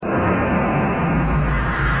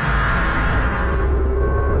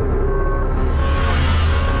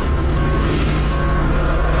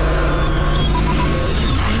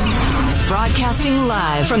Broadcasting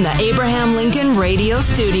live from the Abraham Lincoln Radio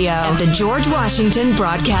Studio at the George Washington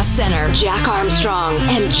Broadcast Center. Jack Armstrong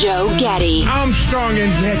and Joe Getty. Armstrong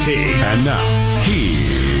and Getty. And now, here's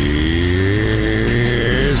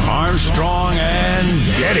Armstrong and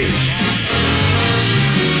Getty.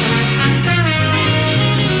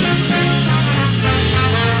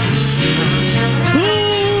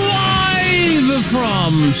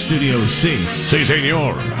 From Studio C. Si,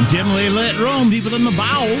 senor. Dimly lit Rome, deep within the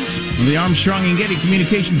bowels of the Armstrong and Getty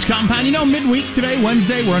Communications compound. You know, midweek today,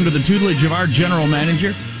 Wednesday, we're under the tutelage of our general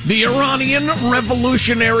manager, the Iranian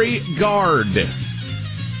Revolutionary Guard.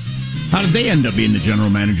 How did they end up being the general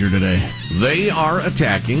manager today? They are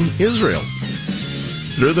attacking Israel.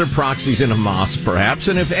 Through their proxies in Hamas, perhaps.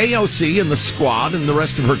 And if AOC and the Squad and the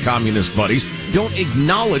rest of her communist buddies don't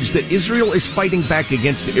acknowledge that Israel is fighting back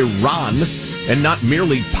against Iran and not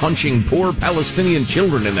merely punching poor Palestinian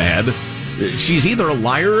children in the head, she's either a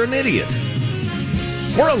liar or an idiot.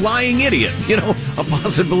 Or a lying idiot. You know, a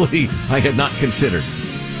possibility I had not considered.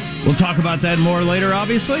 We'll talk about that more later,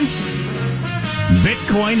 obviously.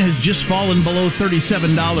 Bitcoin has just fallen below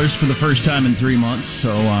 $37 for the first time in 3 months.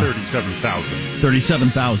 So $37,000.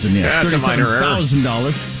 $37,000, yes. That's a minor error.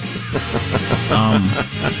 $37,000.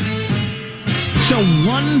 So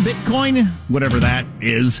one Bitcoin, whatever that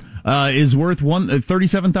is worth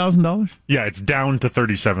 $37,000? Yeah, it's down to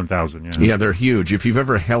 $37,000. Yeah, they're huge. If you've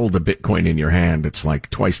ever held a Bitcoin in your hand, it's like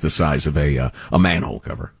twice the size of a manhole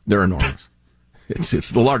cover. They're enormous.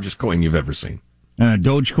 It's the largest coin you've ever seen. And a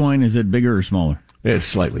Dogecoin, is it bigger or smaller? It's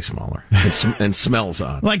slightly smaller. And smells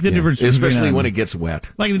odd. Like the difference, especially when it gets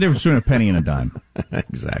wet. Like the difference between a penny and a dime.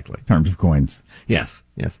 Exactly. In terms of coins. Yes.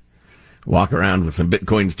 Walk around with some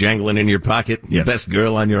Bitcoins jangling in your pocket. Yes. Best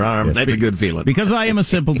girl on your arm. Yes. That's a good feeling. Because I am a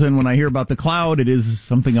simpleton. When I hear about the cloud, it is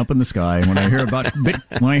something up in the sky. And when I hear about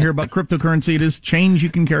cryptocurrency, it is change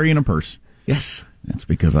you can carry in a purse. Yes. That's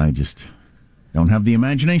because I just don't have the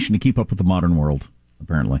imagination to keep up with the modern world,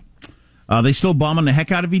 apparently. They still bombing the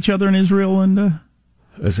heck out of each other in Israel and...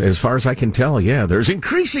 As far as I can tell, yeah. There's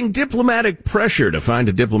increasing diplomatic pressure to find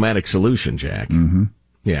a diplomatic solution, Jack. Mm-hmm.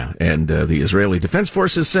 Yeah, and the Israeli Defense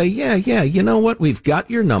Forces say, yeah, you know what? We've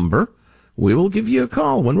got your number. We will give you a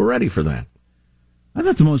call when we're ready for that. I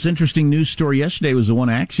thought the most interesting news story yesterday was the one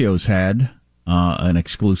Axios had an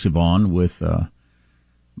exclusive on with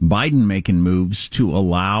Biden making moves to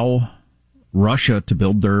allow Russia to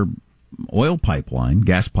build their oil pipeline,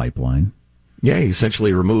 gas pipeline. Yeah, he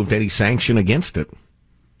essentially removed any sanction against it.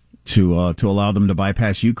 To allow them to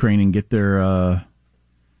bypass Ukraine and get their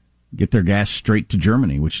gas straight to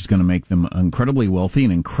Germany, which is going to make them incredibly wealthy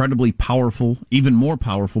and incredibly powerful, even more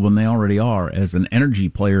powerful than they already are as an energy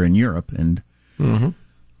player in Europe. And a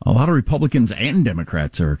lot of Republicans and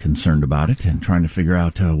Democrats are concerned about it and trying to figure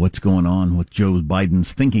out what's going on, what Joe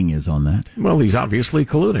Biden's thinking is on that. Well, he's obviously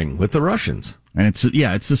colluding with the Russians. And it's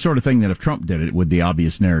the sort of thing that if Trump did it, the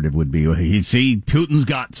obvious narrative would be, he'd see Putin's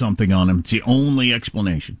got something on him. It's the only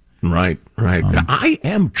explanation. Right. I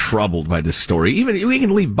am troubled by this story. Even we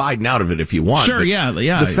can leave Biden out of it if you want. Sure, yeah.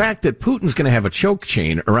 The fact that Putin's going to have a choke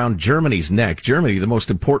chain around Germany's neck, Germany, the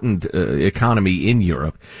most important economy in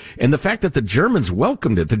Europe, and the fact that the Germans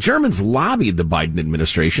welcomed it. The Germans lobbied the Biden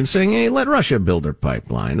administration saying, hey, let Russia build their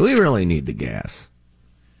pipeline. We really need the gas.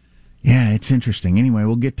 Yeah, it's interesting. Anyway,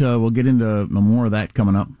 we'll get into more of that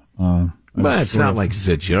coming up. But it's not like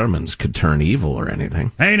the Germans could turn evil or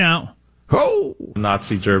anything. Hey, now. Oh,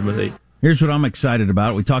 Nazi Germany. Here's what I'm excited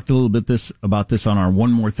about. We talked a little bit about this on our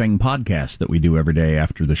One More Thing podcast that we do every day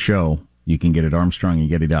after the show. You can get it at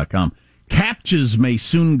ArmstrongandGetty.com. CAPTCHAs may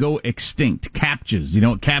soon go extinct. CAPTCHAs. You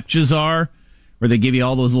know what CAPTCHAs are? Where they give you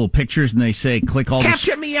all those little pictures and they say, click all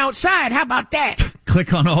capture me outside. How about that?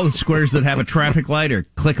 Click on all the squares that have a traffic light, or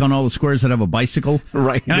click on all the squares that have a bicycle.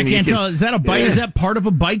 Right. And I can't tell, is that a bike? Is that part of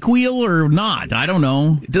a bike wheel or not? I don't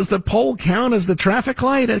know. Does the pole count as the traffic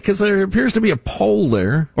light? Because there appears to be a pole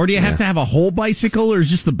there. Or do you have to have a whole bicycle, or is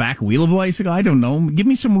just the back wheel of a bicycle? I don't know. Give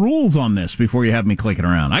me some rules on this before you have me clicking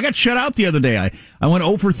around. I got shut out the other day. I went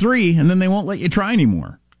 0 for 3, and then they won't let you try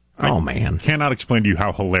anymore. Man. Cannot explain to you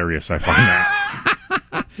how hilarious I find that.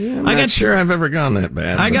 Yeah, I'm not sure I've ever gone that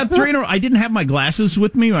bad. I got 3 in a row. I didn't have my glasses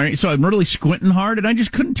with me, so I'm really squinting hard, and I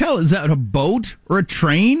just couldn't tell. Is that a boat or a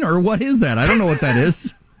train, or what is that? I don't know what that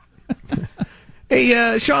is.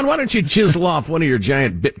 Hey, Sean, why don't you chisel off one of your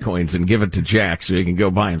giant Bitcoins and give it to Jack so he can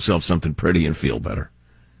go buy himself something pretty and feel better?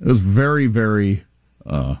 It was very, very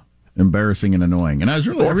embarrassing and annoying. And I was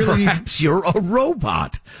perhaps you're a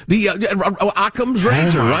robot. The Occam's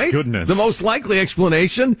razor, right? Goodness. The most likely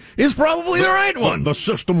explanation is probably the right one. The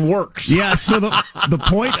system works. Yeah, so the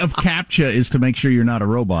point of CAPTCHA is to make sure you're not a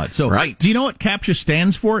robot. So, right. Do you know what CAPTCHA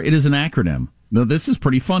stands for? It is an acronym. No, this is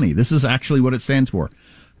pretty funny. This is actually what it stands for.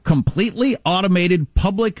 Completely automated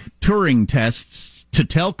public Turing tests to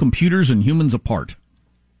tell computers and humans apart.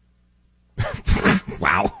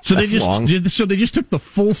 Wow. So they just took the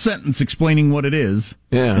full sentence explaining what it is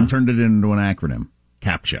and turned it into an acronym.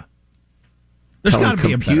 CAPTCHA. There's got to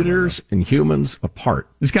be a better computers and humans apart.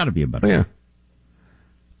 There's got to be a better way.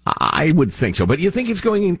 I would think so, but you think it's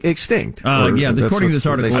going extinct? According to this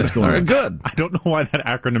article, it's going. Right, good. I don't know why that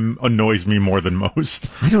acronym annoys me more than most.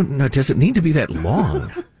 I don't know. Does it need to be that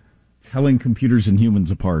long? Telling computers and humans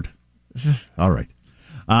apart. All right.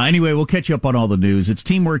 Anyway, we'll catch you up on all the news. It's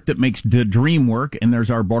teamwork that makes the dream work, and there's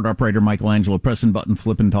our board operator, Michelangelo, pressing buttons,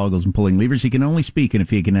 flipping toggles, and pulling levers. He can only speak, and if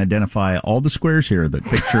he can identify all the squares here that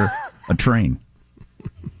picture a train.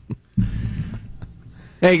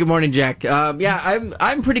 Hey, good morning, Jack.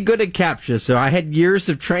 I'm pretty good at CAPTCHA, so I had years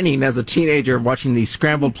of training as a teenager watching the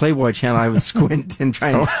Scrambled Playboy channel. I would squint and try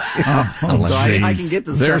and... I can get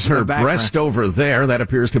the stuff. There's in the her background. breast over there. That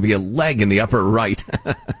appears to be a leg in the upper right.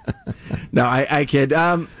 No, I kid.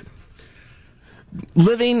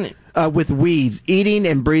 Living with weeds, eating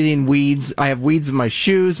and breathing weeds. I have weeds in my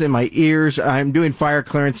shoes and my ears. I'm doing fire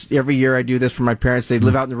clearance every year. I do this for my parents. They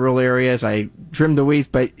live out in the rural areas. I trim the weeds,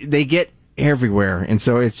 but they get everywhere, and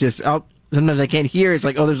so it's just sometimes I can't hear. It's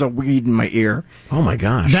like, oh, there's a weed in my ear. Oh my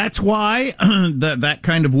gosh! That's why that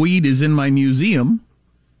kind of weed is in my museum.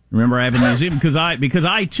 Remember, I have a museum because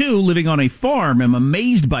I too, living on a farm, am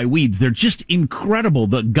amazed by weeds. They're just incredible.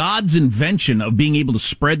 The God's invention of being able to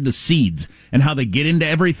spread the seeds and how they get into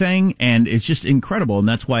everything, and it's just incredible. And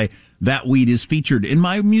that's why that weed is featured in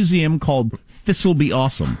my museum called This'll Be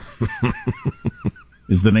Awesome.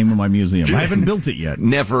 Is the name of my museum. I haven't built it yet.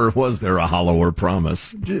 Never was there a hollower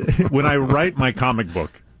promise. When I write my comic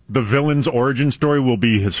book, the villain's origin story will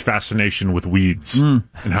be his fascination with weeds. And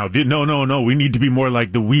how, no, we need to be more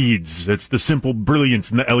like the weeds. It's the simple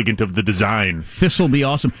brilliance and the elegant of the design. This'll be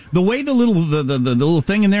awesome. The way the little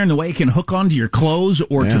thing in there and the way it can hook onto your clothes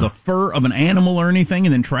or to the fur of an animal or anything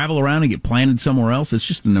and then travel around and get planted somewhere else, it's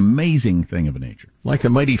just an amazing thing of nature. Like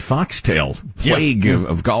the mighty foxtail plague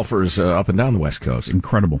of golfers up and down the West Coast.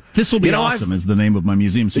 Incredible. This'll Be Awesome is the name of my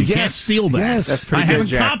museum, so you can't steal that. Yes. That's pretty I good, haven't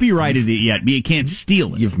Jack. copyrighted it yet, but you can't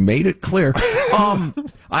steal it. You've made it clear.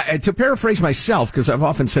 To paraphrase myself, because I've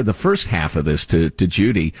often said the first half of this to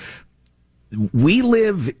Judy, we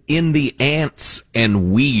live in the ants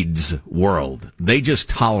and weeds world. They just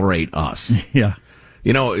tolerate us. Yeah.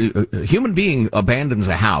 You know, a human being abandons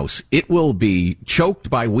a house, it will be choked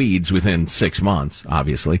by weeds within 6 months,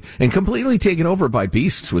 obviously, and completely taken over by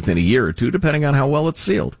beasts within a year or two, depending on how well it's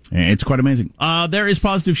sealed. It's quite amazing. There is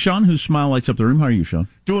positive Sean, whose smile lights up the room. How are you, Sean?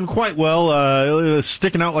 Doing quite well.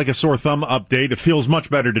 Sticking out like a sore thumb update. It feels much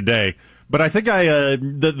better today. But I think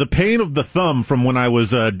the pain of the thumb from when I was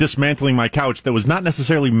dismantling my couch that was not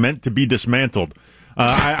necessarily meant to be dismantled.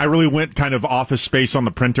 I really went kind of Office Space on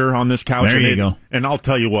the printer on this couch. There you go. And I'll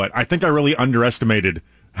tell you what, I think I really underestimated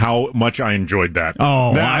how much I enjoyed that.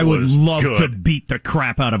 Oh, that I would love good. to beat the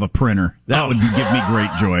crap out of a printer. That would give me great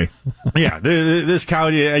joy. Yeah, this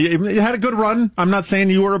couch, it had a good run. I'm not saying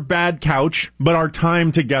you were a bad couch, but our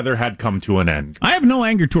time together had come to an end. I have no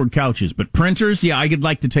anger toward couches, but printers, I'd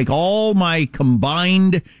like to take all my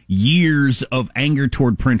combined years of anger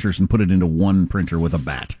toward printers and put it into one printer with a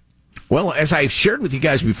bat. Well, as I shared with you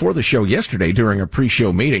guys before the show yesterday during a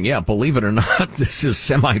pre-show meeting, believe it or not, this is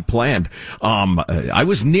semi-planned. I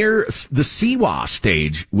was near the Siwa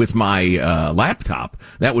stage with my laptop.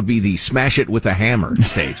 That would be the smash it with a hammer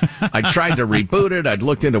stage. I tried to reboot it. I'd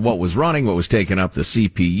looked into what was running, what was taking up the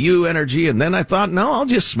CPU energy, and then I thought, no, I'll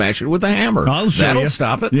just smash it with a hammer. That'll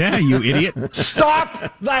stop it. Yeah, you idiot.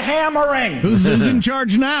 Stop the hammering! Who's in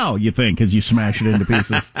charge now, you think, as you smash it into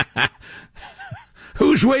pieces?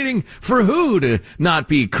 Who's waiting for who to not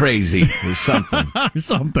be crazy or something? I'm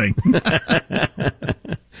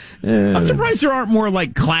surprised there aren't more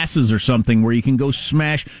like classes or something where you can go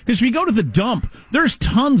smash. Because if you go to the dump, there's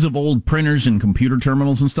tons of old printers and computer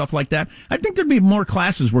terminals and stuff like that. I think there'd be more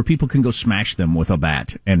classes where people can go smash them with a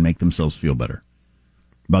bat and make themselves feel better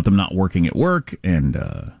about them not working at work.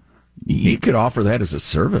 And you could offer that as a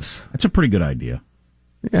service. That's a pretty good idea.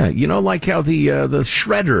 Yeah, like how the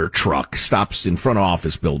shredder truck stops in front of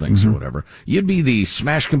office buildings or whatever. You'd be the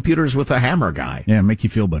smash computers with a hammer guy. Yeah, make you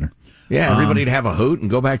feel better. Yeah, everybody'd have a hoot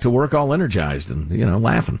and go back to work all energized and,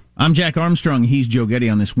 laughing. I'm Jack Armstrong. He's Joe Getty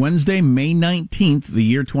on this Wednesday, May 19th, the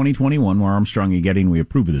year 2021. We're Armstrong and Getty, and we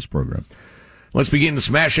approve of this program. Let's begin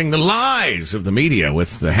smashing the lies of the media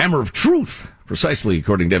with the hammer of truth, precisely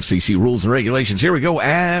according to FCC rules and regulations. Here we go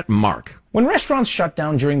at Mark. When restaurants shut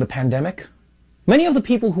down during the pandemic, many of the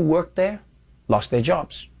people who worked there lost their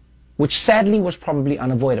jobs. which sadly was probably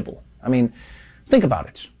unavoidable. I mean, think about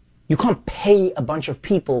it. You can't pay a bunch of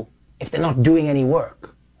people if they're not doing any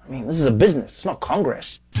work. I mean, this is a business. It's not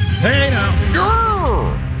Congress. Hey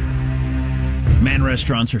now. Man,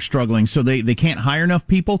 restaurants are struggling, so they can't hire enough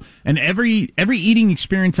people. And every eating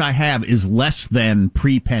experience I have is less than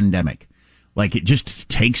pre-pandemic. Like, it just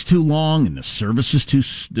takes too long, and the service is too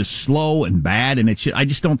slow and bad, and I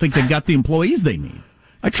just don't think they've got the employees they need.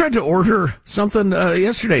 I tried to order something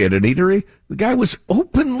yesterday at an eatery. The guy was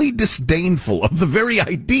openly disdainful of the very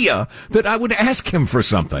idea that I would ask him for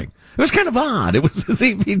something. It was kind of odd. It was as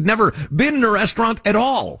if he'd never been in a restaurant at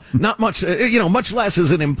all. Not much, much less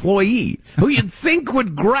as an employee, who you'd think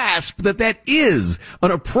would grasp that is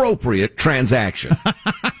an appropriate transaction.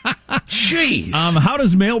 Jeez. How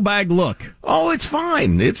does mailbag look? Oh, it's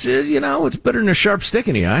fine. It's, it's better than a sharp stick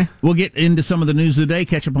in the eye. We'll get into some of the news of the day,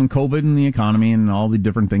 catch up on COVID and the economy and all the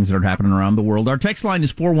different things that are happening around the world. Our text line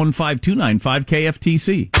is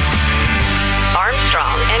 415-295-KFTC.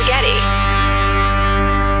 Armstrong and Getty.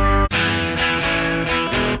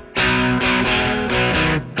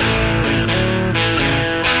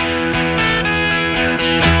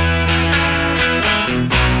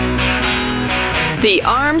 The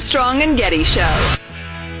Armstrong and Getty Show.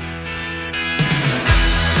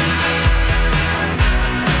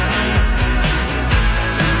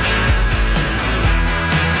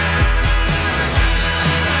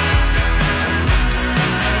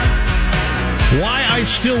 Why I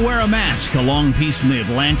still wear a mask, a long piece in the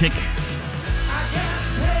Atlantic.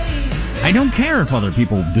 I don't care if other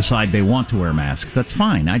people decide they want to wear masks. That's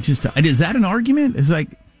fine. Is that an argument? It's like,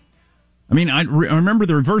 I remember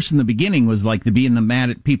the reverse in the beginning was like the being mad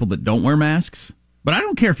at people that don't wear masks. But I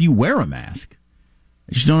don't care if you wear a mask.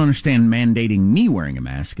 I just don't understand mandating me wearing a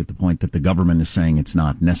mask at the point that the government is saying it's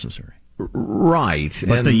not necessary. Right.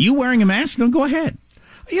 But you wearing a mask, don't go ahead.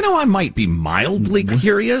 I might be mildly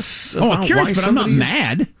curious. Curious, but I'm not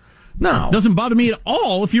mad. No. It doesn't bother me at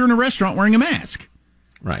all if you're in a restaurant wearing a mask.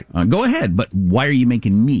 Right. Go ahead, but why are you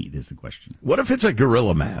making me, is the question. What if it's a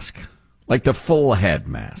gorilla mask? Like the full head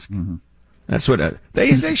mask? Mm-hmm. That's what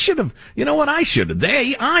they should have. You know what I should have?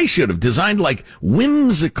 I should have designed like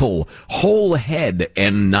whimsical whole head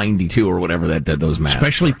N92 or whatever those masks.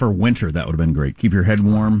 Especially for winter, that would have been great. Keep your head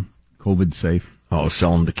warm, COVID safe. Oh,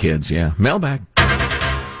 sell them to kids. Yeah, mailbag.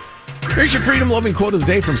 Here's your freedom-loving quote of the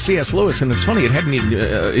day from C.S. Lewis, and it's funny, it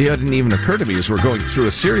hadn't even occurred to me as we're going through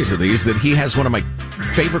a series of these that he has one of my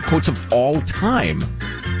favorite quotes of all time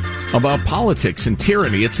about politics and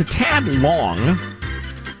tyranny. It's a tad long.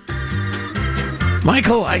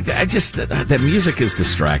 Michael, I just that music is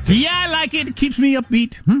distracting. Yeah, I like it. It keeps me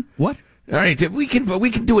upbeat. What? All right, we can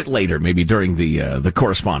do it later, maybe during the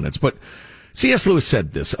correspondence. But C.S. Lewis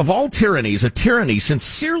said this: of all tyrannies, a tyranny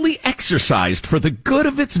sincerely exercised for the good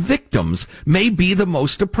of its victims may be the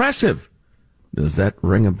most oppressive. Does that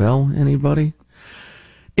ring a bell, anybody?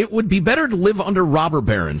 It would be better to live under robber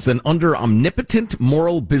barons than under omnipotent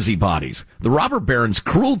moral busybodies. The robber baron's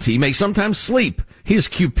cruelty may sometimes sleep. His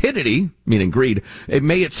cupidity, meaning greed, it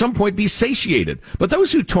may at some point be satiated. But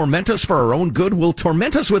those who torment us for our own good will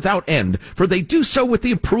torment us without end, for they do so with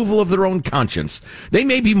the approval of their own conscience. They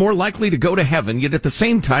may be more likely to go to heaven, yet at the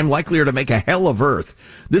same time likelier to make a hell of earth.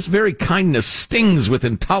 This very kindness stings with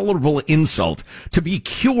intolerable insult. To be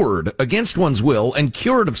cured against one's will and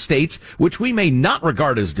cured of states which we may not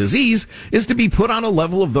regard as disease is to be put on a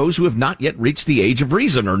level of those who have not yet reached the age of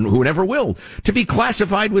reason or who never will. To be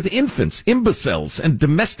classified with infants, imbeciles, and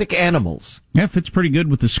domestic animals. Yeah, it fits pretty good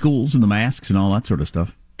with the schools and the masks and all that sort of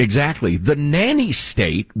stuff. Exactly. The nanny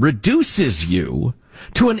state reduces you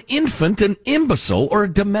to an infant, an imbecile, or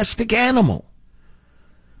a domestic animal.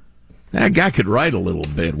 That guy could write a little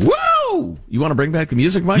bit. Whoa! You want to bring back the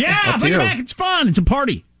music, Mike? Yeah, bring it back. It's fun. It's a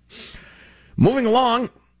party. Moving along.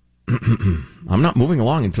 I'm not moving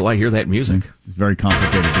along until I hear that music. It's very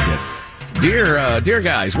complicated to get. Dear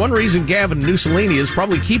guys, one reason Gavin Mussolini is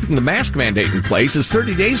probably keeping the mask mandate in place is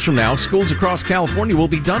 30 days from now, schools across California will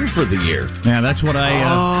be done for the year. Yeah, that's what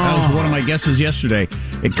that was one of my guesses yesterday.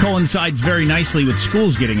 It coincides very nicely with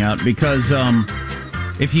schools getting out because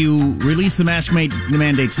if you release the mask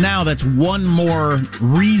mandates now, that's one more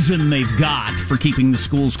reason they've got for keeping the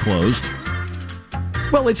schools closed.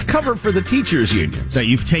 Well, it's cover for the teachers' unions. That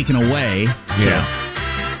you've taken away.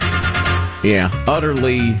 Yeah. So. Yeah,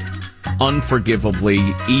 utterly,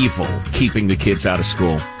 unforgivably evil, keeping the kids out of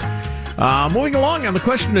school. Moving along on the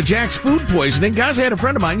question of Jack's food poisoning. Guys, I had a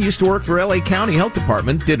friend of mine who used to work for L.A. County Health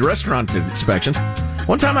Department, did restaurant inspections.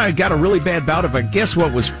 One time I got a really bad bout of, I guess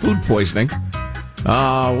what was food poisoning.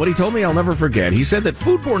 What he told me I'll never forget. He said that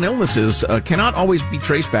foodborne illnesses cannot always be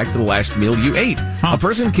traced back to the last meal you ate. A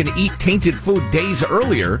person can eat tainted food days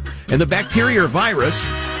earlier, and the bacteria or virus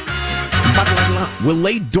will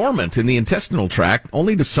lay dormant in the intestinal tract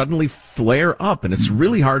only to suddenly flare up, and it's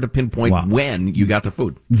really hard to pinpoint when you got the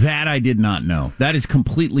food. That I did not know. That is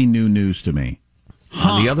completely new news to me.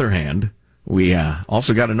 On the other hand, we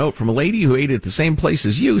also got a note from a lady who ate at the same place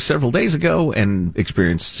as you several days ago and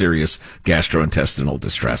experienced serious gastrointestinal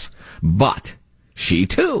distress. But she,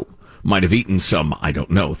 too, might have eaten some,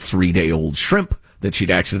 3-day-old shrimp that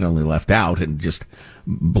she'd accidentally left out and just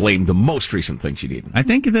blamed the most recent thing she'd eaten. I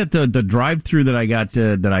think that the drive-through that I got,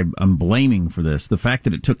 that I'm blaming for this, the fact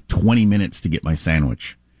that it took 20 minutes to get my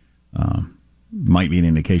sandwich, might be an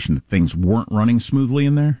indication that things weren't running smoothly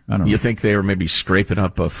in there. I don't know. You think they were maybe scraping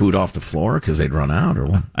up food off the floor because they'd run out or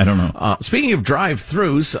what? I don't know. Speaking of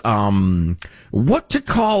drive-thrus, what to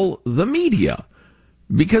call the media?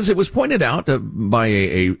 Because it was pointed out by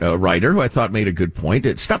a writer who I thought made a good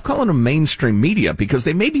point. Stop calling them mainstream media, because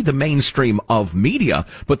they may be the mainstream of media,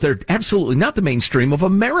 but they're absolutely not the mainstream of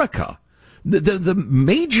America. The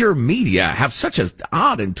major media have such an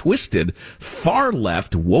odd and twisted, far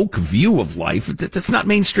left, woke view of life that's not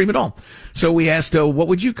mainstream at all. So we asked, what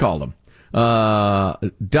would you call them?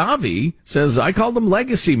 Davi says, I call them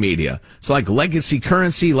legacy media. It's like legacy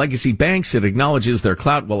currency, legacy banks. It acknowledges their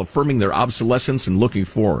clout while affirming their obsolescence and looking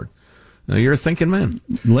forward. Now, you're a thinking man.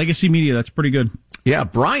 Legacy media, that's pretty good. Yeah,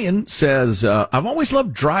 Brian says, I've always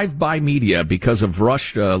loved drive-by media because of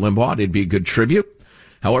Rush Limbaugh. It'd be a good tribute.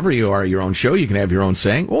 However, you are your own show, you can have your own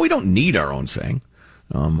saying. Well, we don't need our own saying.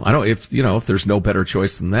 If there's no better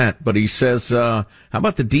choice than that. But he says, how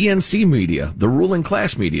about the DNC media, the ruling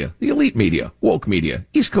class media, the elite media, woke media,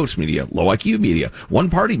 East Coast media, low IQ media,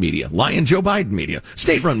 one party media, lying Joe Biden media,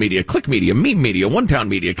 state run media, click media, meme media, one town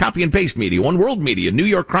media, copy and paste media, one world media, New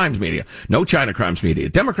York crimes media, no China crimes media,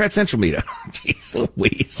 Democrat Central media. Jeez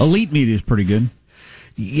Louise. Elite media is pretty good.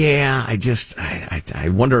 Yeah, I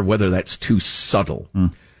wonder whether that's too subtle.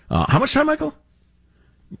 How much time, Michael?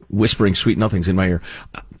 Whispering sweet nothings in my ear.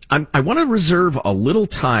 I want to reserve a little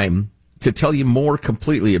time to tell you more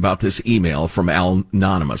completely about this email from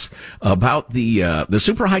Anonymous about the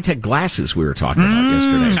super high-tech glasses we were talking about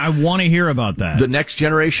yesterday. I want to hear about that. The next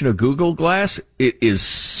generation of Google Glass, it is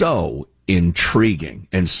so intriguing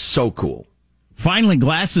and so cool. Finally,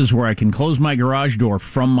 glasses where I can close my garage door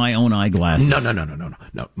from my own eyeglasses.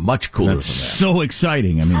 No. Much cooler That's than that. so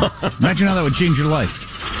exciting. I mean, imagine how that would change your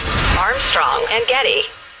life. Armstrong and Getty.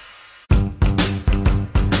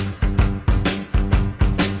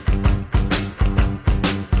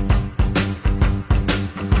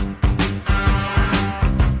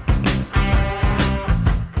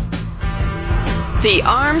 The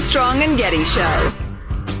Armstrong and Getty Show.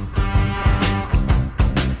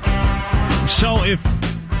 So if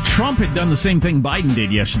Trump had done the same thing Biden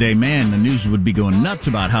did yesterday, man, the news would be going nuts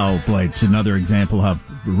about how, boy, it's another example of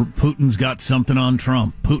Putin's got something on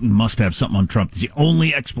Trump. Putin must have something on Trump. It's the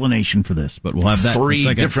only explanation for this, but we'll have that.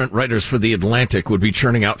 3 different writers for The Atlantic would be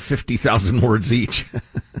churning out 50,000 words each.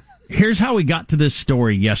 Here's how we got to this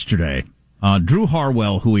story yesterday. Drew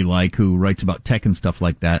Harwell, who we like, who writes about tech and stuff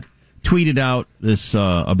like that, tweeted out this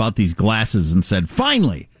about these glasses and said,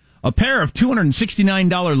 finally, a pair of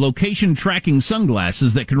 $269 location tracking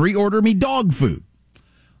sunglasses that can reorder me dog food.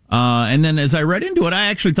 And then as I read into it, I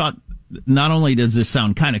actually thought, not only does this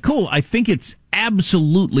sound kind of cool, I think it's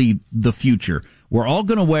absolutely the future. We're all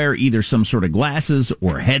going to wear either some sort of glasses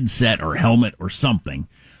or headset or helmet or something,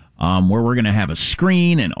 where we're going to have a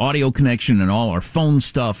screen and audio connection and all our phone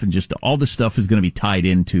stuff, and just all this stuff is going to be tied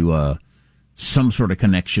into some sort of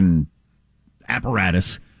connection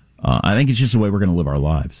apparatus. I think it's just the way we're going to live our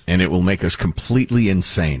lives. And it will make us completely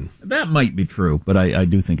insane. That might be true, but I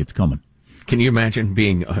do think it's coming. Can you imagine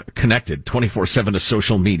being connected 24/7 to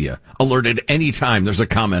social media, alerted anytime there's a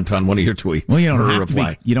comment on one of your tweets? Well, you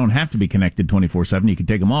don't have to be connected 24/7. You can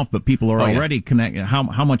take them off, but people are already connected. How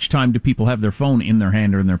much time do people have their phone in their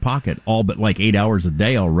hand or in their pocket? All but like 8 hours a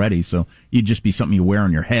day already. So you'd just be something you wear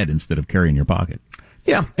on your head instead of carry in your pocket.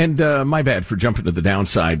 Yeah, and my bad for jumping to the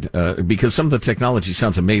downside, because some of the technology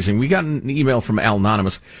sounds amazing. We got an email from Al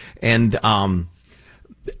Anonymous, and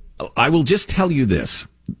I will just tell you this.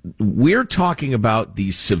 We're talking about the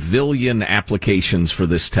civilian applications for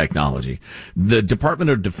this technology. The Department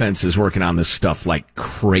of Defense is working on this stuff like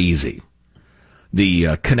crazy.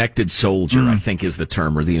 The connected soldier, I think is the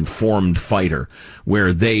term, or the informed fighter,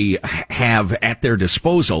 where they have at their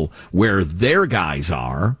disposal where their guys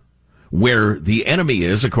are, where the enemy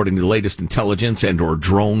is, according to the latest intelligence and or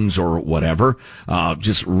drones or whatever.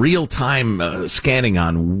 Just real-time scanning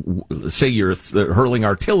on, say you're hurling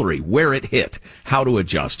artillery, where it hit, how to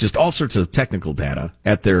adjust. Just all sorts of technical data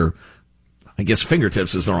at their, I guess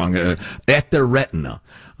fingertips is the wrong, at their retina.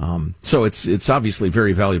 So it's obviously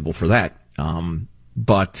very valuable for that. And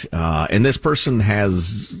this person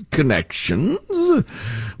has connections,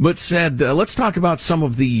 but said, let's talk about some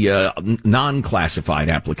of the non-classified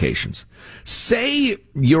applications. Say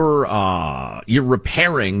you're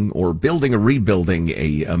repairing or building or rebuilding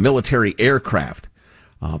a military aircraft.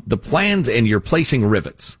 The plans, and you're placing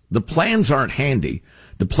rivets. The plans aren't handy.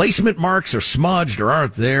 The placement marks are smudged or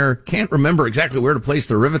aren't there. Can't remember exactly where to place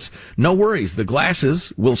the rivets. No worries. The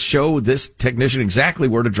glasses will show this technician exactly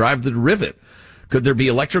where to drive the rivet. Could there be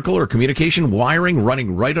electrical or communication wiring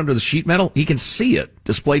running right under the sheet metal? He can see it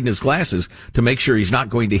displayed in his glasses to make sure he's not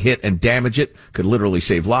going to hit and damage it. Could literally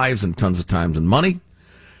save lives and tons of time and money.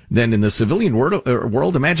 Then in the civilian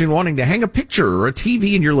world, imagine wanting to hang a picture or a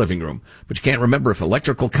TV in your living room, but you can't remember if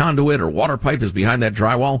electrical conduit or water pipe is behind that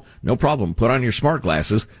drywall. No problem. Put on your smart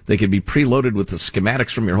glasses. They can be preloaded with the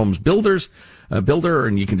schematics from your home's builder,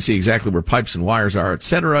 and you can see exactly where pipes and wires are,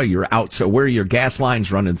 etc. You're out, so where your gas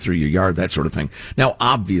lines running through your yard, that sort of thing. Now,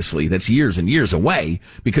 obviously, that's years and years away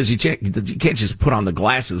because you can't just put on the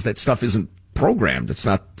glasses. That stuff isn't programmed. It's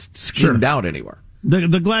not schemed out anywhere.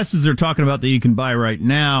 The glasses they're talking about that you can buy right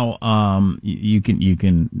now, you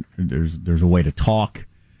can. There's a way to talk.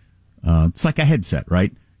 It's like a headset,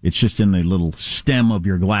 right? It's just in the little stem of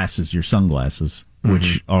your glasses, your sunglasses,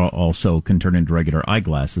 which also can turn into regular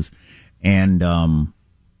eyeglasses. And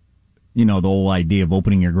the whole idea of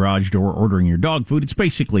opening your garage door, ordering your dog food, it's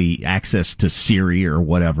basically access to Siri or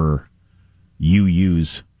whatever you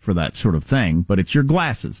use for that sort of thing. But it's your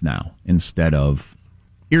glasses now instead of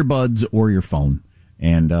earbuds or your phone.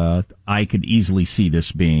 And I could easily see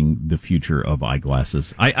this being the future of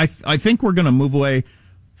eyeglasses. I think we're going to move away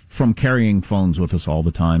from carrying phones with us all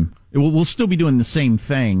the time. We'll still be doing the same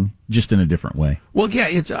thing, just in a different way. Well,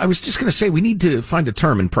 yeah, I was just going to say we need to find a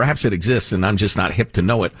term, and perhaps it exists, and I'm just not hip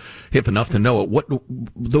enough to know it. What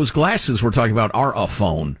those glasses we're talking about are a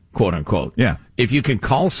phone, quote unquote. Yeah. If you can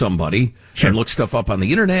call somebody and look stuff up on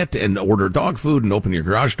the internet and order dog food and open your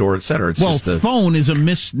garage door, etc. Phone is a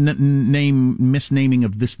misnaming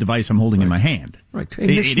of this device I'm holding in my hand. Right. It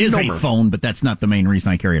is a phone, but that's not the main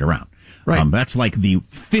reason I carry it around. Right. That's like the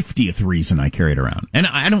 50th reason I carry it around. And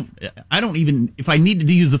I don't even, if I needed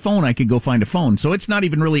to use the phone, I could go find a phone. So it's not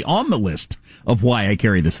even really on the list of why I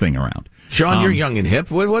carry this thing around. Sean, you're young and hip.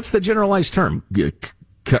 What's the generalized term?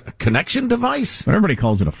 Connection device? Everybody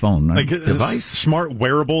calls it a phone. Right? Like device? Smart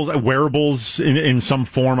wearables in some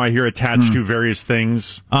form, I hear, attached to various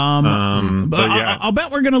things. But yeah. I'll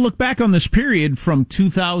bet we're going to look back on this period from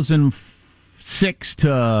 2006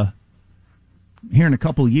 to here in a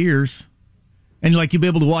couple of years. And you'll be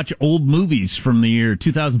able to watch old movies from the year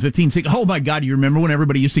 2015. Say, oh my God, you remember when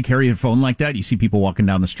everybody used to carry a phone like that? You see people walking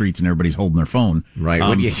down the streets and everybody's holding their phone. Right,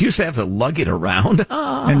 when you used to have to lug it around.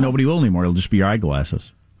 And nobody will anymore. It'll just be your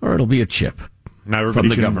eyeglasses. Or it'll be a chip now everybody from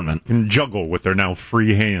the government. Can juggle with their now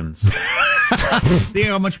free hands. See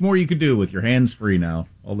how much more you could do with your hands free now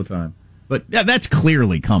all the time. But yeah, that's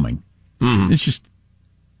clearly coming. Mm-hmm. It's just...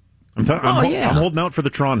 I'm holding out for the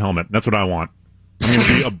Tron helmet. That's what I want. I'm going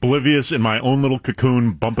to be oblivious in my own little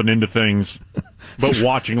cocoon, bumping into things, but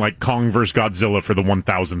watching like Kong vs. Godzilla for the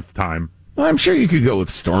 1,000th time. Well, I'm sure you could go with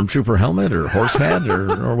Stormtrooper helmet or horse head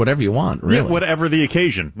or whatever you want, really. Yeah, whatever the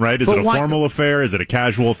occasion, right? Is it a formal affair? Is it a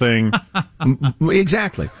casual thing?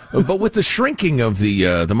 Exactly. But with the shrinking of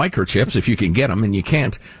the microchips, if you can get them, and you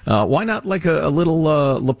can't, why not like a little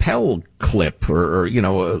lapel clip or a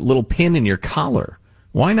little pin in your collar?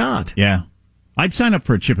 Why not? Yeah. I'd sign up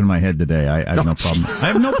for a chip in my head today. I have no problem. I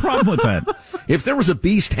have no problem with that. If there was a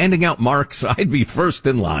beast handing out marks, I'd be first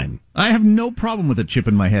in line. I have no problem with a chip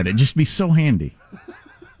in my head. It'd just be so handy.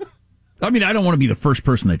 I mean, I don't want to be the first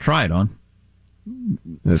person they try it on.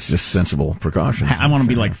 It's just sensible precaution. I want to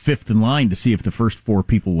be like fifth in line to see if the first four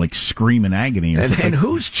people scream in agony. And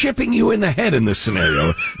who's chipping you in the head in this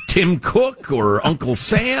scenario? Tim Cook or Uncle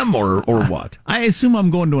Sam or what? I assume I'm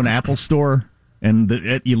going to an Apple store. And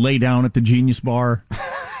you lay down at the Genius Bar,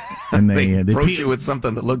 and they approach you with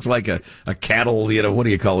something that looks like a cattle. What do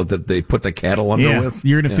you call it? That they put the cattle under with.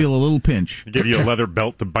 You're going to feel a little pinch. Give you a leather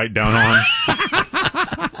belt to bite down on.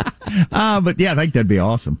 But yeah, I think that'd be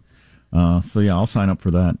awesome. So yeah, I'll sign up for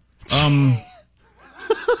that.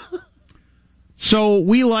 So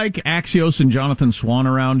we like Axios and Jonathan Swan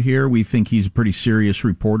around here. We think he's a pretty serious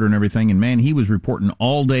reporter and everything. And man, he was reporting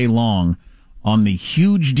all day long on the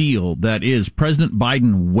huge deal that is President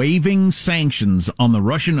Biden waiving sanctions on the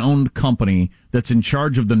Russian-owned company that's in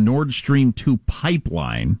charge of the Nord Stream 2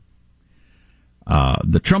 pipeline.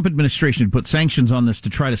 The Trump administration had put sanctions on this to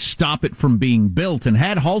try to stop it from being built and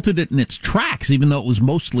had halted it in its tracks, even though it was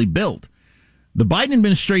mostly built. The Biden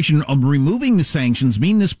administration removing the sanctions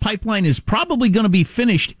mean this pipeline is probably going to be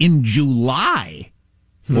finished in July,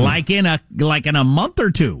 like in a month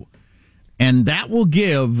or two, and that will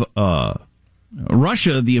give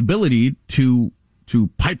Russia the ability to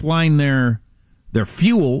pipeline their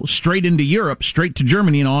fuel straight into Europe, straight to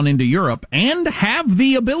Germany and on into Europe, and have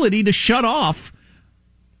the ability to shut off,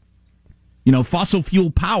 fossil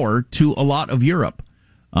fuel power to a lot of Europe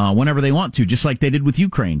whenever they want to, just like they did with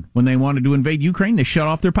Ukraine. When they wanted to invade Ukraine, they shut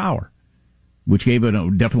off their power, which gave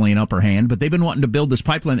it definitely an upper hand. But they've been wanting to build this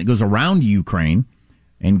pipeline that goes around Ukraine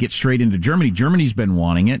and get straight into Germany. Germany's been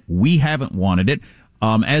wanting it. We haven't wanted it.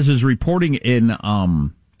 As is reporting in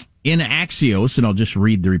Axios, and I'll just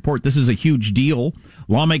read the report. This is a huge deal.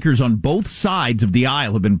 Lawmakers on both sides of the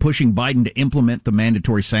aisle have been pushing Biden to implement the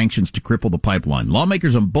mandatory sanctions to cripple the pipeline.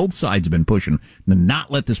 Lawmakers on both sides have been pushing to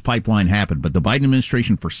not let this pipeline happen, but the Biden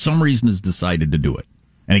administration, for some reason, has decided to do it.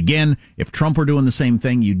 And again, if Trump were doing the same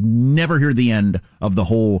thing, you'd never hear the end of the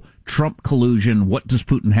whole Trump collusion. What does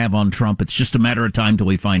Putin have on Trump? It's just a matter of time till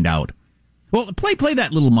we find out. Well, play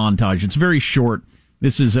that little montage. It's very short.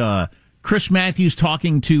 This is Chris Matthews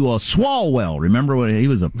talking to Swalwell. Remember when he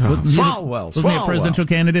was Swalwell? Wasn't he a presidential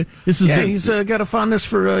candidate? He's got a fondness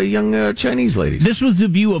for young Chinese ladies. This was the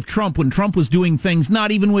view of Trump when Trump was doing things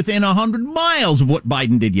not even within 100 miles of what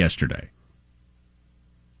Biden did yesterday.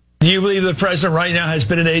 Do you believe the president right now has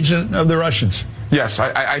been an agent of the Russians? Yes,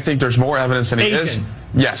 I think there's more evidence than he is.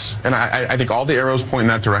 Yes, and I think all the arrows point in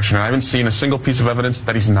that direction. And I haven't seen a single piece of evidence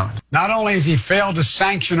that he's not. Not only has he failed to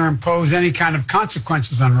sanction or impose any kind of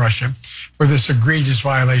consequences on Russia for this egregious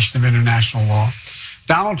violation of international law,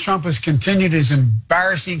 Donald Trump has continued his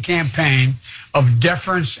embarrassing campaign of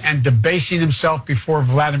deference and debasing himself before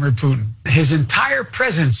Vladimir Putin. His entire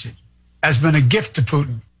presidency has been a gift to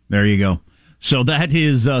Putin. There you go. So that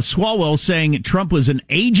is Swalwell saying Trump was an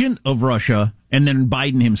agent of Russia, and then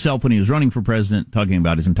Biden himself, when he was running for president, talking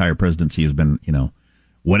about his entire presidency has been,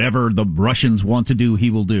 whatever the Russians want to do,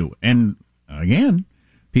 he will do. And again,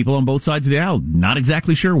 people on both sides of the aisle, not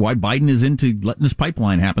exactly sure why Biden is into letting this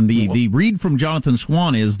pipeline happen. The read from Jonathan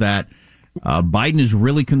Swan is that Biden is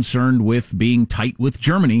really concerned with being tight with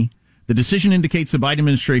Germany. The decision indicates the Biden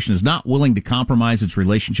administration is not willing to compromise its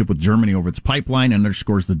relationship with Germany over its pipeline and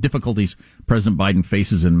underscores the difficulties President Biden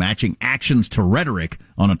faces in matching actions to rhetoric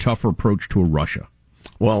on a tougher approach to Russia.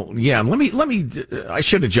 Well, yeah, let me, I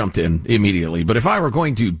should have jumped in immediately, but if I were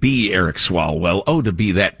going to be Eric Swalwell, to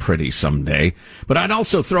be that pretty someday, but I'd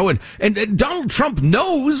also throw in, and Donald Trump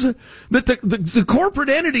knows that the corporate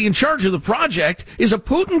entity in charge of the project is a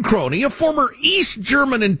Putin crony, a former East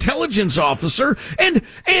German intelligence officer,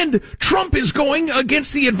 and Trump is going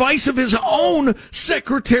against the advice of his own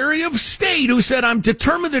Secretary of State, who said, I'm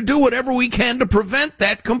determined to do whatever we can to prevent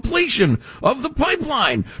that completion of the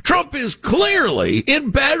pipeline. Trump is clearly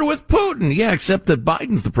in bed with Putin. Yeah, except that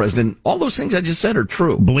Biden's the president. All those things I just said are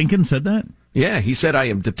true. Blinken said that? Yeah, he said, I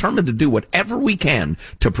am determined to do whatever we can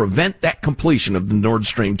to prevent that completion of the Nord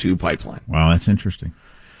Stream 2 pipeline. Wow, that's interesting.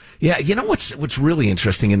 Yeah, you know what's really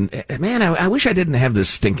interesting, and man, I wish I didn't have this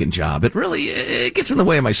stinking job. It gets in the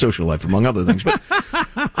way of my social life, among other things. But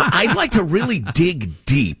I'd like to really dig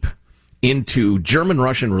deep into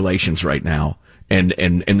German-Russian relations right now. And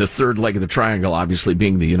the third leg of the triangle, obviously,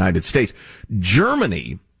 being the United States.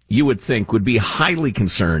 Germany, you would think, would be highly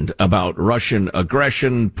concerned about Russian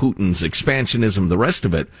aggression, Putin's expansionism, the rest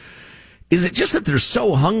of it. Is it just that they're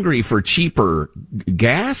so hungry for cheaper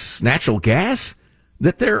gas, natural gas,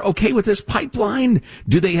 that they're okay with this pipeline?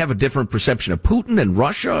 Do they have a different perception of Putin and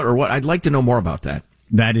Russia, or what? I'd like to know more about that.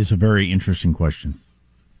 That is a very interesting question.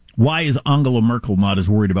 Why is Angela Merkel not as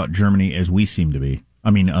worried about Germany as we seem to be?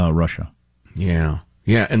 Russia. Yeah.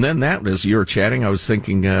 And then that, as you were chatting, I was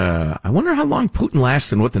thinking, I wonder how long Putin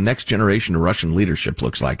lasts and what the next generation of Russian leadership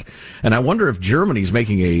looks like. And I wonder if Germany's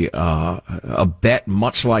making a bet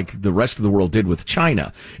much like the rest of the world did with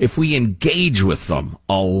China. If we engage with them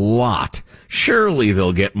a lot, surely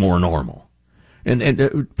they'll get more normal. And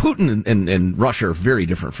Putin and Russia are very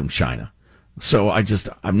different from China. So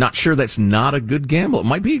I'm not sure that's not a good gamble. It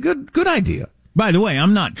might be a good idea. By the way,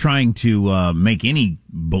 I'm not trying to make any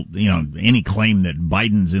claim that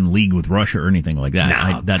Biden's in league with Russia or anything like that.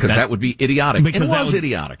 No, because that would be idiotic. It was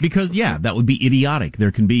idiotic. That would be idiotic.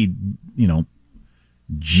 There can be,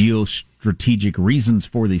 geostrategic reasons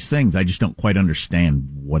for these things. I just don't quite understand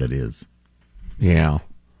what it is. Yeah.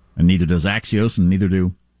 And neither does Axios, and neither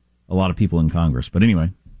do a lot of people in Congress. But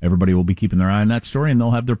anyway, everybody will be keeping their eye on that story, and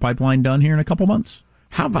they'll have their pipeline done here in a couple months.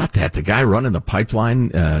 How about that? The guy running the pipeline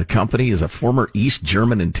company is a former East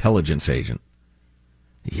German intelligence agent.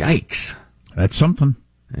 Yikes. That's something.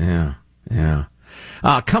 Yeah.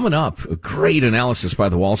 Coming up, a great analysis by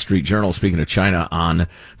the Wall Street Journal, speaking of China, on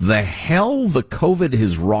the hell the COVID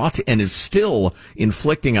has wrought and is still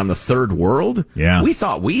inflicting on the third world. Yeah. We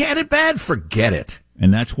thought we had it bad. Forget it.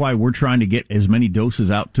 And that's why we're trying to get as many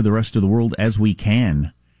doses out to the rest of the world as we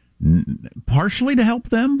can. Partially to help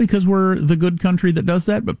them, because we're the good country that does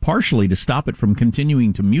that, but partially to stop it from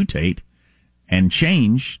continuing to mutate and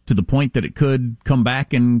change to the point that it could come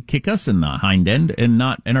back and kick us in the hind end and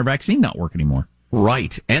our vaccine not work anymore.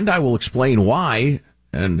 Right. And I will explain why,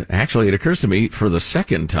 and actually it occurs to me for the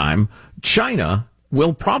second time, China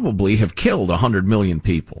will probably have killed 100 million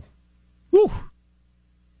people. Whew.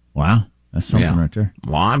 Wow. That's something right there.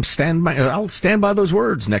 Well, I'll stand by those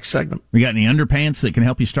words next segment. We got any underpants that can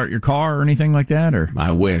help you start your car or anything like that? Or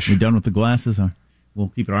I wish. We done with the glasses? We'll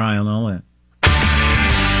keep our eye on all that.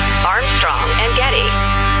 Armstrong and Getty.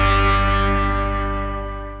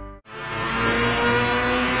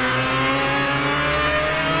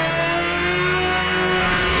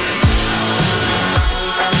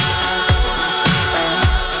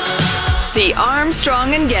 The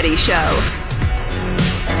Armstrong and Getty Show.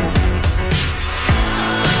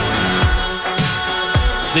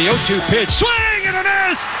 The 0-2 pitch, swing and a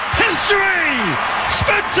miss, history!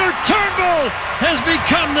 Spencer Turnbull has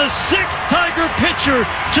become the 6th Tiger pitcher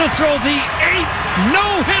to throw the 8th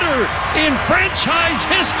no-hitter in franchise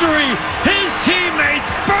history. His teammates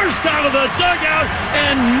burst out of the dugout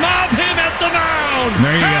and mob him at the mound.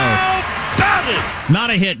 There you go. How about it?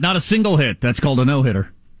 Not a hit, not a single hit. That's called a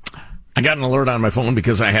no-hitter. I got an alert on my phone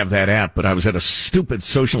because I have that app, but I was at a stupid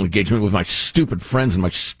social engagement with my stupid friends and my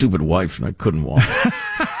stupid wife, and I couldn't walk.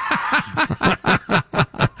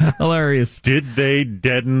 Hilarious. Did they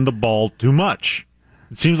deaden the ball too much?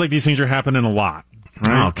 It seems like these things are happening a lot.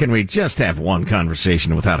 Right? Oh, can we just have one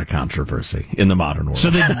conversation without a controversy in the modern world? So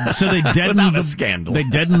they deadened a scandal. They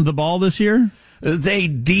deadened the ball this year? They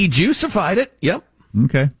de-juicified it. Yep.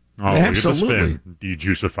 Okay. Oh, absolutely.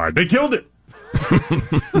 De-juicified. They killed it.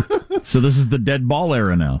 So this is the dead ball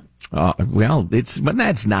era now. Well, but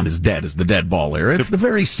that's not as dead as the dead ball era. It's the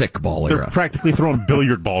very sick ball era. They're practically throwing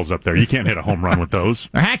billiard balls up there. You can't hit a home run with those.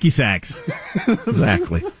 They're hacky sacks.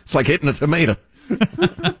 Exactly. It's like hitting a tomato. You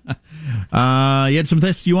had some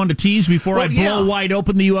things you wanted to tease before I blow wide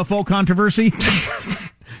open the UFO controvery?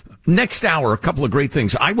 Next hour, a couple of great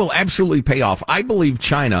things. I will absolutely pay off. I believe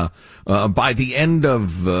China, by the end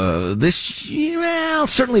of this year, well,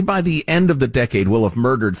 certainly by the end of the decade, will have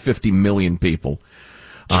murdered 50 million people.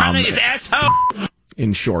 China is asshole.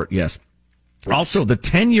 In short, yes. Also, the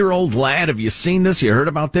 10-year-old lad, have you seen this? You heard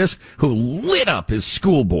about this? Who lit up his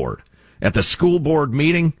school board at the school board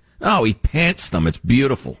meeting? Oh, he pants them. It's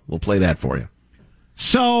beautiful. We'll play that for you.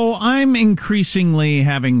 So I'm increasingly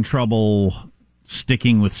having trouble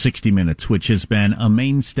sticking with 60 Minutes, which has been a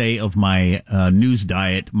mainstay of my news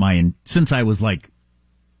diet since I was like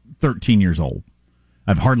 13 years old.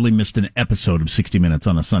 I've hardly missed an episode of 60 Minutes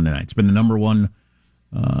on a Sunday night. It's been the number one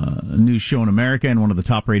news show in America and one of the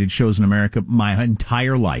top-rated shows in America my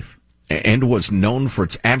entire life. And was known for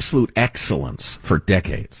its absolute excellence for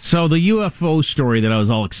decades. So the UFO story that I was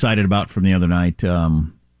all excited about from the other night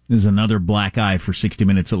is another black eye for 60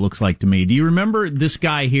 Minutes, it looks like to me. Do you remember this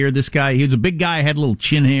guy here? This guy, he was a big guy, had a little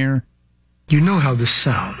chin hair. You know how this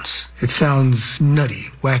sounds. It sounds nutty,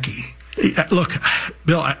 wacky. Look,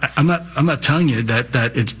 Bill, I'm not telling you that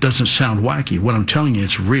it doesn't sound wacky. What I'm telling you,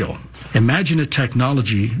 it's real. Imagine a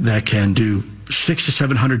technology that can do 600 to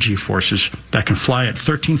 700 G-forces, that can fly at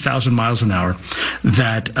 13,000 miles an hour,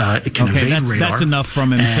 that it can evade radar. That's enough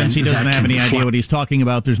from him. Since he doesn't have any idea what he's talking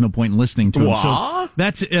about, there's no point in listening to him. So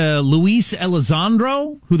that's Luis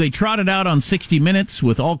Elizondo, who they trotted out on 60 Minutes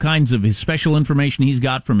with all kinds of his special information he's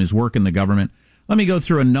got from his work in the government. Let me go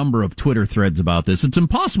through a number of Twitter threads about this. It's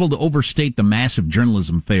impossible to overstate the massive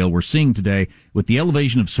journalism fail we're seeing today with the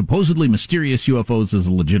elevation of supposedly mysterious UFOs as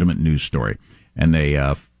a legitimate news story. And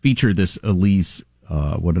they feature this Elise,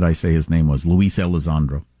 what did I say his name was? Luis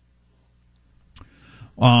Elizondo.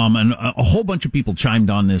 And a whole bunch of people chimed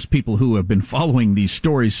on this, people who have been following these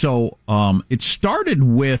stories. So it started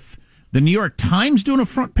with the New York Times doing a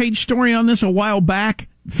front page story on this a while back,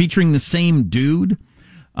 featuring the same dude.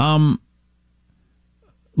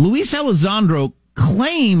 Luis Elizondo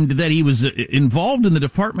claimed that he was involved in the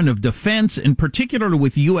Department of Defense, in particular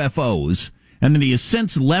with UFOs, and that he has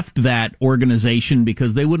since left that organization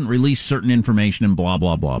because they wouldn't release certain information and blah,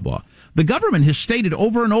 blah, blah, blah. The government has stated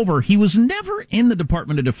over and over he was never in the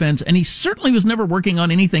Department of Defense, and he certainly was never working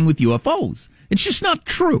on anything with UFOs. It's just not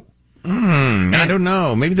true. I don't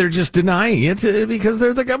know. Maybe they're just denying it because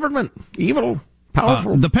they're the government. Evil.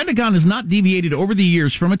 Powerful. The Pentagon has not deviated over the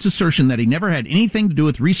years from its assertion that he never had anything to do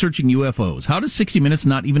with researching UFOs. How does 60 Minutes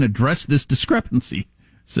not even address this discrepancy?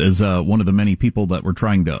 Says one of the many people that were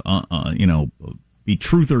trying to, be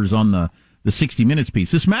truthers on the 60 Minutes piece.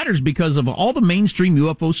 This matters because of all the mainstream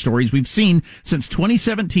UFO stories we've seen since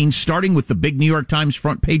 2017, starting with the big New York Times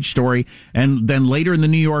front page story, and then later in the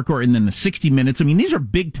New Yorker, and then the 60 Minutes. I mean, these are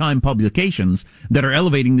big-time publications that are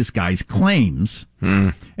elevating this guy's claims,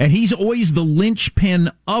 and he's always the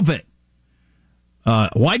linchpin of it.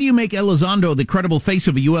 Why do you make Elizondo the credible face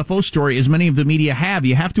of a UFO story, as many of the media have?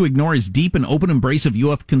 You have to ignore his deep and open embrace of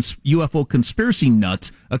UFO conspiracy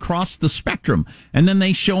nuts across the spectrum. And then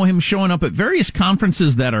they show him showing up at various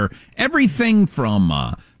conferences that are everything from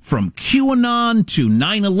QAnon to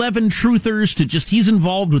 9/11 truthers to just he's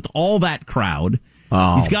involved with all that crowd.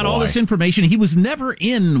 Oh, he's got all this information. He was never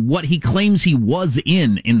in what he claims he was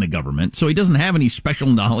in the government, so he doesn't have any special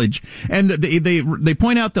knowledge. And they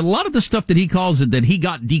point out that a lot of the stuff that he calls it, that he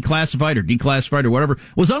got declassified or whatever,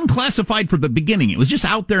 was unclassified from the beginning. It was just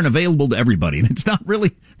out there and available to everybody, and it's not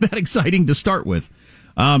really that exciting to start with.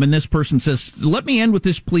 And this person says, let me end with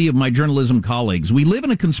this plea of my journalism colleagues. We live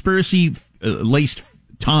in a conspiracy-laced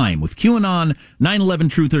time with QAnon, 9/11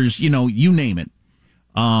 truthers, you name it.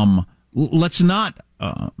 Let's not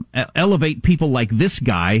elevate people like this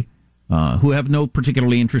guy who have no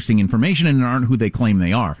particularly interesting information and aren't who they claim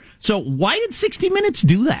they are. So why did 60 Minutes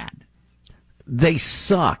do that? They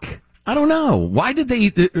suck. I don't know. Why did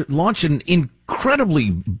they launch an incredibly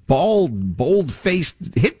bold-faced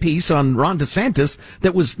hit piece on Ron DeSantis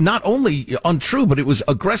that was not only untrue, but it was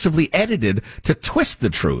aggressively edited to twist the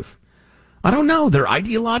truth? I don't know. They're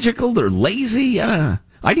ideological. They're lazy.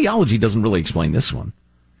 Ideology doesn't really explain this one.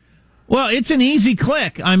 Well, it's an easy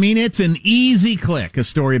click. I mean, it's an easy click, a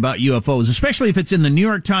story about UFOs, especially if it's in the New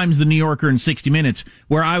York Times, the New Yorker, and 60 Minutes,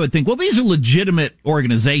 where I would think, well, these are legitimate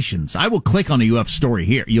organizations. I will click on a UFO story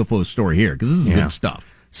here, because this is good stuff.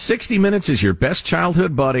 60 Minutes is your best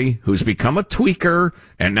childhood buddy who's become a tweaker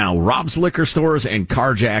and now robs liquor stores and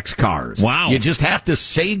carjacks cars. Wow. You just have to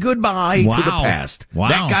say goodbye to the past. Wow.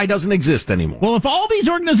 That guy doesn't exist anymore. Well, if all these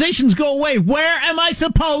organizations go away, where am I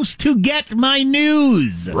supposed to get my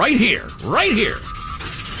news? Right here.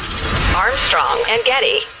 Armstrong and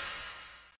Getty.